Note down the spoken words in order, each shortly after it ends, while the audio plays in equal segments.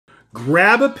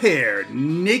Grab a pair,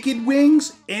 naked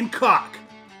wings and cock.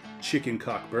 Chicken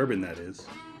cock bourbon, that is.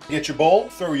 Get your bowl,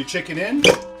 throw your chicken in.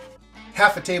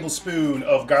 Half a tablespoon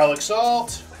of garlic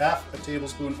salt, half a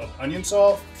tablespoon of onion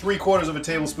salt, 3/4 of a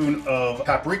tablespoon of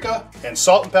paprika, and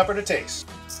salt and pepper to taste.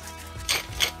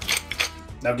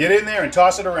 Now get in there and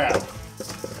toss it around.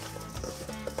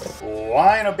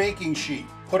 Line a baking sheet.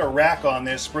 Put a rack on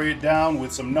there, spray it down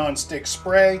with some non-stick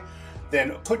spray,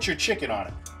 then put your chicken on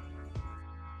it.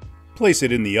 Place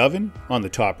it in the oven on the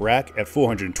top rack at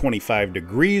 425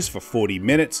 degrees for 40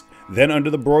 minutes, then under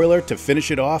the broiler to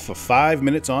finish it off for 5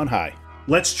 minutes on high.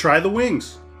 Let's try the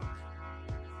wings.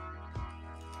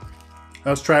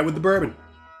 Let's try it with the bourbon.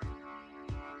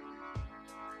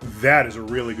 That is a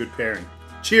really good pairing.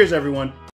 Cheers, everyone.